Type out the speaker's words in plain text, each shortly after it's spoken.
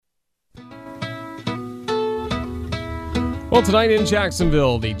Well, tonight in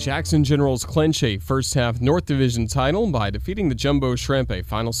Jacksonville, the Jackson Generals clinch a first-half North Division title by defeating the Jumbo Shrimp, a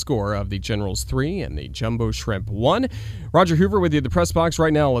final score of the Generals 3 and the Jumbo Shrimp 1. Roger Hoover with you at the press box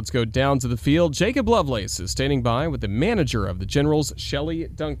right now. Let's go down to the field. Jacob Lovelace is standing by with the manager of the Generals, Shelly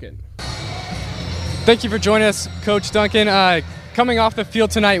Duncan. Thank you for joining us, Coach Duncan. Coming off the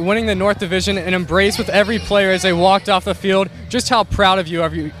field tonight, winning the North Division, an embrace with every player as they walked off the field. Just how proud of you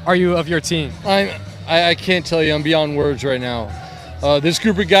are you of your team? I can't tell you. I'm beyond words right now. This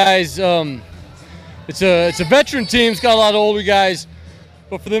group of guys, it's a veteran team. It's got a lot of older guys,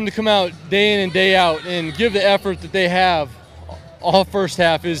 but for them to come out day in and day out and give the effort that they have all first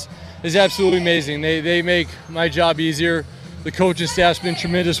half is absolutely amazing. They make my job easier. The coaching staff's been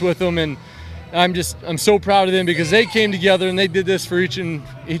tremendous with them, and I'm so proud of them because they came together and they did this for each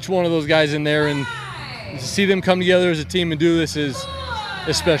one of those guys in there, and to see them come together as a team and do this is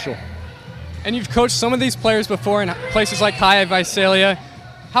special. And you've coached some of these players before in places like High Visalia.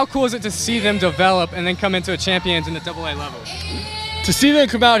 How cool is it to see them develop and then come into a champions in the AA level? To see them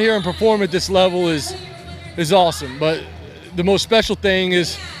come out here and perform at this level is awesome. But the most special thing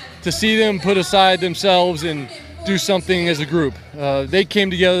is to see them put aside themselves and do something as a group. They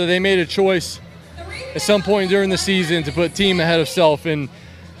came together. They made a choice at some point during the season to put team ahead of self. And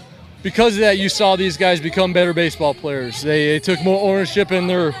because of that, you saw these guys become better baseball players. They took more ownership in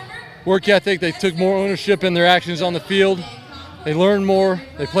their work ethic. They took more ownership in their actions on the field. They learned more.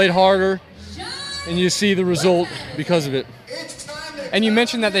 They played harder. And you see the result because of it. And you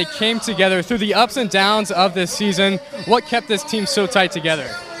mentioned that they came together through the ups and downs of this season. What kept this team so tight together?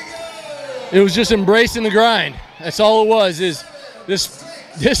 It was just embracing the grind. That's all it was. Is this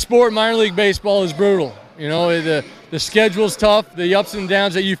sport, minor league baseball, is brutal. You know, the schedule's tough. The ups and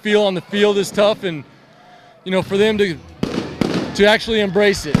downs that you feel on the field is tough. And, you know, for them to actually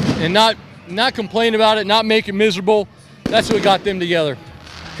embrace it and not complain about it, not make it miserable, that's what got them together.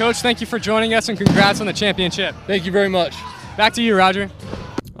 Coach, thank you for joining us and congrats on the championship. Thank you very much. Back to you, Roger.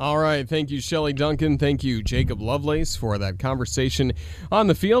 All right, thank you, Shelly Duncan. Thank you, Jacob Lovelace, for that conversation on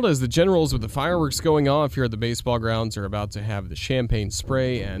the field as the Generals, with the fireworks going off here at the baseball grounds, are about to have the champagne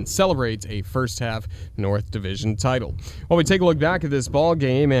spray and celebrate a first-half North Division title. Well, we take a look back at this ball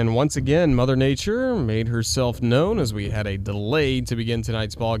game, and once again, Mother Nature made herself known as we had a delay to begin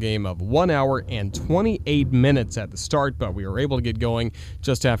tonight's ball game of 1 hour and 28 minutes at the start, but we were able to get going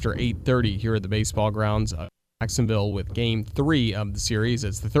just after 8:30 here at the baseball grounds. Jacksonville with Game 3 of the series.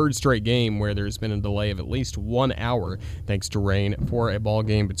 It's the third straight game where there's been a delay of at least 1 hour thanks to rain for a ball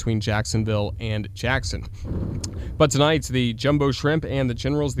game between Jacksonville and Jackson. But tonight, the Jumbo Shrimp and the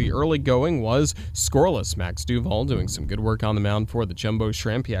Generals, the early going was scoreless. Max Duval doing some good work on the mound for the Jumbo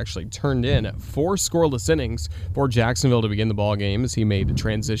Shrimp. He actually turned in 4 scoreless innings for Jacksonville to begin the ball game as he made the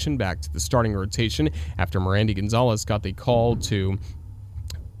transition back to the starting rotation after Mirandy Gonzalez got the call to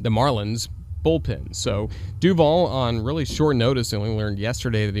the Marlins bullpen. So Duval, on really short notice, only learned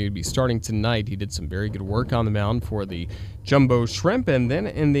yesterday that he would be starting tonight. He did some very good work on the mound for the Jumbo Shrimp, and then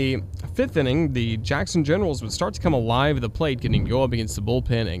in the 5th inning, the Jackson Generals would start to come alive at the plate, getting to go up against the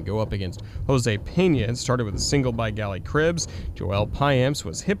bullpen and go up against Jose Pena. It started with a single by Gally Cribbs. Joel Payamps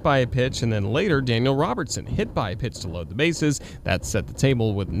was hit by a pitch, and then later Daniel Robertson hit by a pitch to load the bases. That set the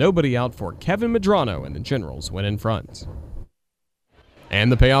table with nobody out for Kevin Medrano, and the Generals went in front.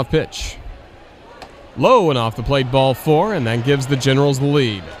 And the payoff pitch. Low and off the plate, ball 4, and that gives the Generals the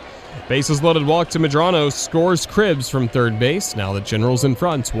lead. Bases loaded walk to Medrano, scores Cribbs from third base. Now the Generals in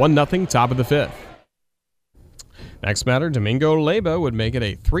front, 1-0, top of the 5th. Next batter, Domingo Leyba would make it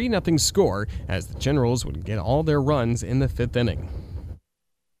a 3-0 score as the Generals would get all their runs in the 5th inning.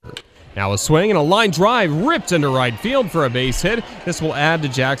 Now a swing and a line drive ripped into right field for a base hit. This will add to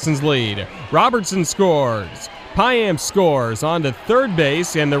Jackson's lead. Robertson scores. Payamps scores on to third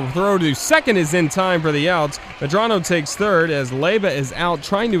base, and the throw to second is in time for the outs. Medrano takes third as Leyba is out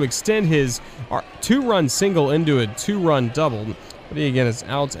trying to extend his 2-run single into a 2-run double. But he again is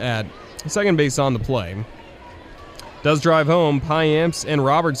out at second base on the play. Does drive home Payamps and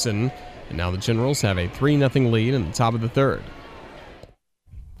Robertson, and now the Generals have a 3-0 lead in the top of the 3rd.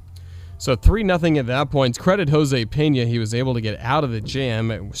 So 3-0 at that point. Credit Jose Pena. He was able to get out of the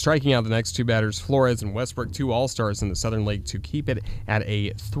jam, striking out the next 2 batters, Flores and Westbrook, 2 All-Stars in the Southern League, to keep it at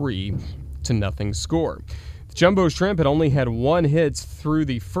a 3-0 score. The Jumbo Shrimp had only had one hit through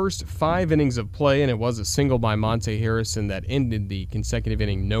the first 5 innings of play, and it was a single by Monte Harrison that ended the consecutive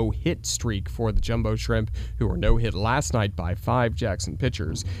inning no-hit streak for the Jumbo Shrimp, who were no-hit last night by 5 Jackson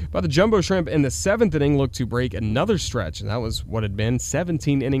pitchers. But the Jumbo Shrimp in the 7th inning looked to break another stretch, and that was what had been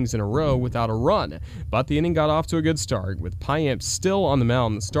 17 innings in a row without a run. But the inning got off to a good start, with Payamp still on the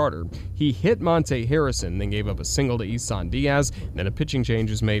mound, the starter. He hit Monte Harrison, then gave up a single to Isan Diaz, and then a pitching change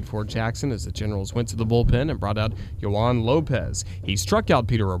was made for Jackson as the Generals went to the bullpen and brought out Yohan Lopez. He struck out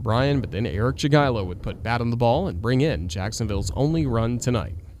Peter O'Brien, but then Eric Jagielo would put bat on the ball and bring in Jacksonville's only run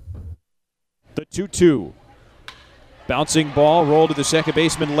tonight. The 2-2. Bouncing ball rolled to the second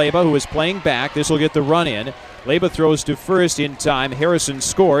baseman Leyba, who is playing back. This will get the run in. Leyba throws to first in time. Harrison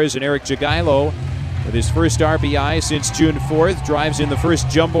scores, and Eric Jagielo, with his first RBI since June 4th, drives in the first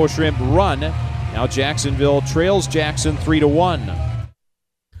Jumbo Shrimp run. Now Jacksonville trails Jackson 3-1.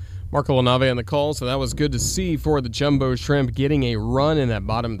 Marco LaNave on the call, so that was good to see for the Jumbo Shrimp getting a run in that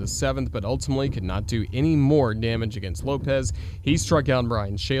bottom of the 7th, but ultimately could not do any more damage against Lopez. He struck out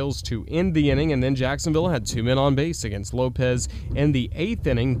Brian Shales to end the inning, and then Jacksonville had 2 men on base against Lopez in the 8th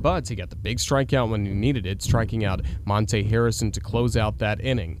inning, but he got the big strikeout when he needed it, striking out Monte Harrison to close out that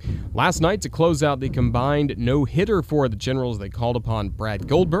inning. Last night, to close out the combined no-hitter for the Generals, they called upon Brad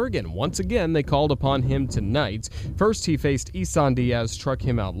Goldberg, and once again, they called upon him tonight. First, he faced Isan Diaz, struck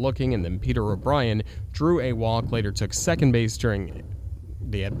him out looking, and then Peter O'Brien drew a walk, later took second base during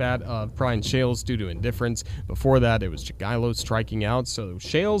the at-bat of Brian Shales due to indifference. Before that, it was Jagielo striking out, so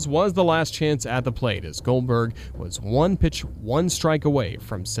Shales was the last chance at the plate as Goldberg was 1 pitch, 1 strike away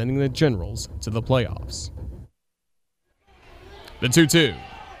from sending the Generals to the playoffs. The 2-2.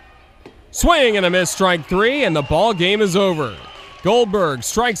 Swing and a miss, strike 3, and the ball game is over. Goldberg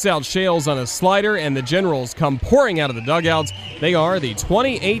strikes out Shales on a slider, and the Generals come pouring out of the dugouts. They are the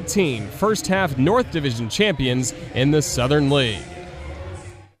 2018 First Half North Division champions in the Southern League.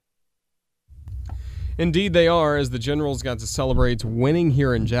 Indeed they are, as the Generals got to celebrate winning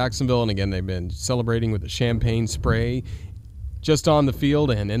here in Jacksonville, and again they've been celebrating with the champagne spray just on the field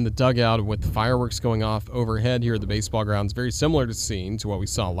and in the dugout with fireworks going off overhead here at the baseball grounds. Very similar to scene to what we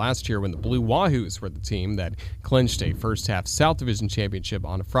saw last year when the Blue Wahoos were the team that clinched a first half South Division championship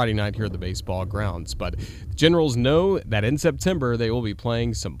on a Friday night here at the baseball grounds. But the Generals know that in September they will be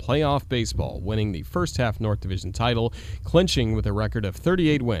playing some playoff baseball, winning the first half North Division title, clinching with a record of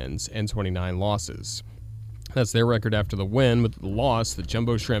 38 wins and 29 losses. That's their record after the win. With the loss, the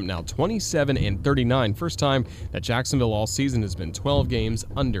Jumbo Shrimp now 27-39. First time that Jacksonville all season has been 12 games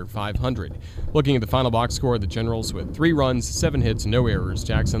under 500. Looking at the final box score, the Generals with 3 runs, 7 hits, no errors.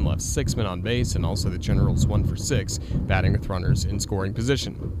 Jackson left 6 men on base, and also the Generals 1 for 6, batting with runners in scoring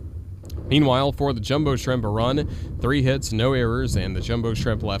position. Meanwhile, for the Jumbo Shrimp, a run, 3 hits, no errors, and the Jumbo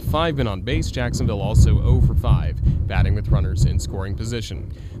Shrimp left 5 men on base. Jacksonville also 0 for 5, batting with runners in scoring position.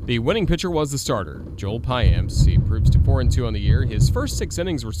 The winning pitcher was the starter, Joel Payamp. He improves to 4-2 on the year. His first 6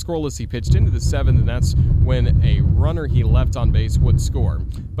 innings were scoreless. He pitched into the 7th, and that's when a runner he left on base would score.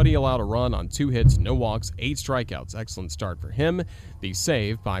 But he allowed a run on 2 hits, no walks, 8 strikeouts. Excellent start for him. The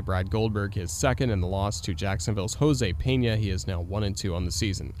save by Brad Goldberg, his second, and the loss to Jacksonville's Jose Pena. He is now 1-2 on the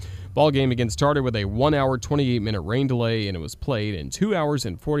season. Ball game again started with a 1-hour, 28-minute rain delay, and it was played in 2 hours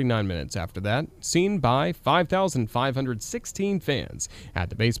and 49 minutes after that, seen by 5,516 fans at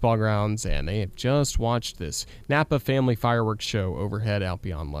the baseball grounds, and they have just watched this Napa family fireworks show overhead out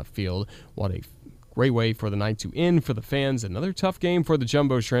beyond left field. What a great way for the night to end for the fans. Another tough game for the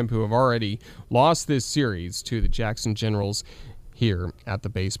Jumbo Shrimp, who have already lost this series to the Jackson Generals here at the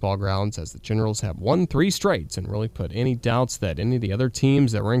baseball grounds, as the Generals have won 3 straight and really put any doubts that any of the other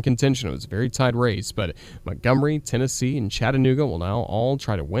teams that were in contention. It was a very tight race, but Montgomery, Tennessee, and Chattanooga will now all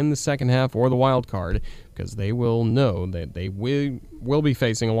try to win the second half or the wild card, because they will know that they will be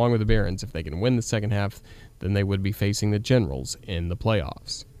facing, along with the Barons, if they can win the second half, then they would be facing the Generals in the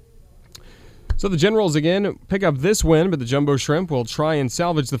playoffs. So the Generals again pick up this win, but the Jumbo Shrimp will try and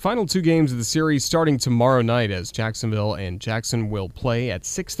salvage the final 2 games of the series starting tomorrow night, as Jacksonville and Jackson will play at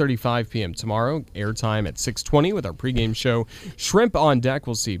 6:35 p.m. tomorrow. Airtime at 6:20 with our pregame show. Shrimp on deck.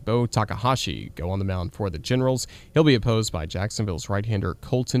 We'll see Bo Takahashi go on the mound for the Generals. He'll be opposed by Jacksonville's right-hander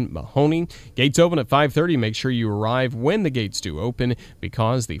Colton Mahoney. Gates open at 5:30. Make sure you arrive when the gates do open,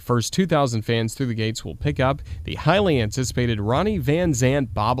 because the first 2,000 fans through the gates will pick up the highly anticipated Ronnie Van Zant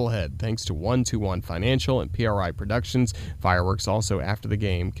bobblehead, thanks to 121 Financial and PRI Productions. Fireworks also after the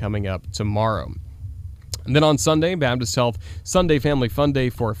game coming up tomorrow. And then on Sunday, Baptist Health Sunday Family Fun Day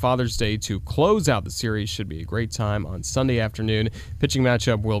for Father's Day to close out the series. Should be a great time on Sunday afternoon. Pitching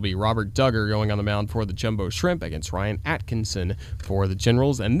matchup will be Robert Duggar going on the mound for the Jumbo Shrimp against Ryan Atkinson for the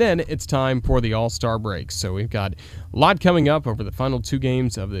Generals. And then it's time for the All-Star break. So we've got a lot coming up over the final 2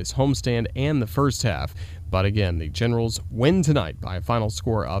 games of this homestand and the first half. But again, the Generals win tonight by a final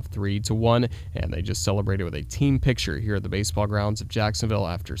score of 3-1, and they just celebrated with a team picture here at the baseball grounds of Jacksonville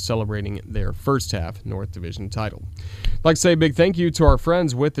after celebrating their first half North Division title. I'd like to say a big thank you to our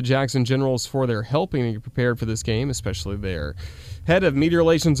friends with the Jackson Generals for their helping me prepared for this game, especially their head of media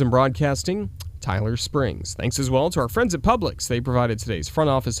relations and broadcasting, Tyler Springs. Thanks as well to our friends at Publix. They provided today's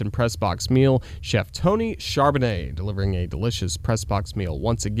front office and press box meal. Chef Tony Charbonnet delivering a delicious press box meal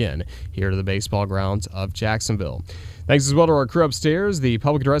once again here to the baseball grounds of Jacksonville. Thanks as well to our crew upstairs, the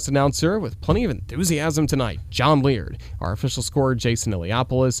public address announcer with plenty of enthusiasm tonight, John Leard, our official scorer, Jason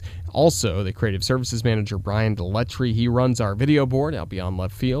Iliopoulos, also the creative services manager, Brian Deletry. He runs our video board out beyond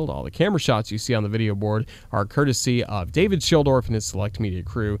left field. All the camera shots you see on the video board are courtesy of David Schildorf and his select media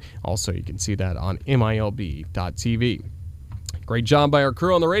crew. Also, you can see that on MILB.TV. Great job by our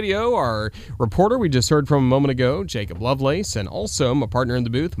crew on the radio, our reporter we just heard from a moment ago, Jacob Lovelace, and also my partner in the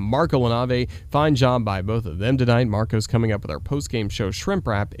booth, Marco Lanave. Fine job by both of them tonight. Marco's coming up with our post-game show Shrimp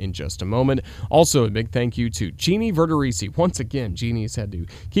Wrap in just a moment. Also, a big thank you to Jeannie Verderisi. Once again, Jeannie's had to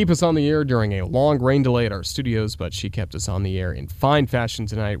keep us on the air during a long rain delay at our studios, but she kept us on the air in fine fashion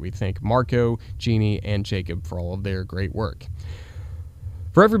tonight. We thank Marco, Jeannie, and Jacob for all of their great work.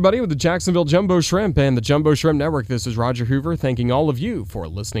 For everybody with the Jacksonville Jumbo Shrimp and the Jumbo Shrimp Network, this is Roger Hoover thanking all of you for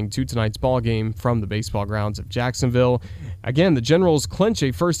listening to tonight's ball game from the baseball grounds of Jacksonville. Again, the Generals clinch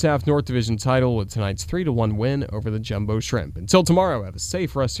a first-half North Division title with tonight's 3-1 win over the Jumbo Shrimp. Until tomorrow, have a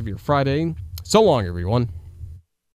safe rest of your Friday. So long, everyone.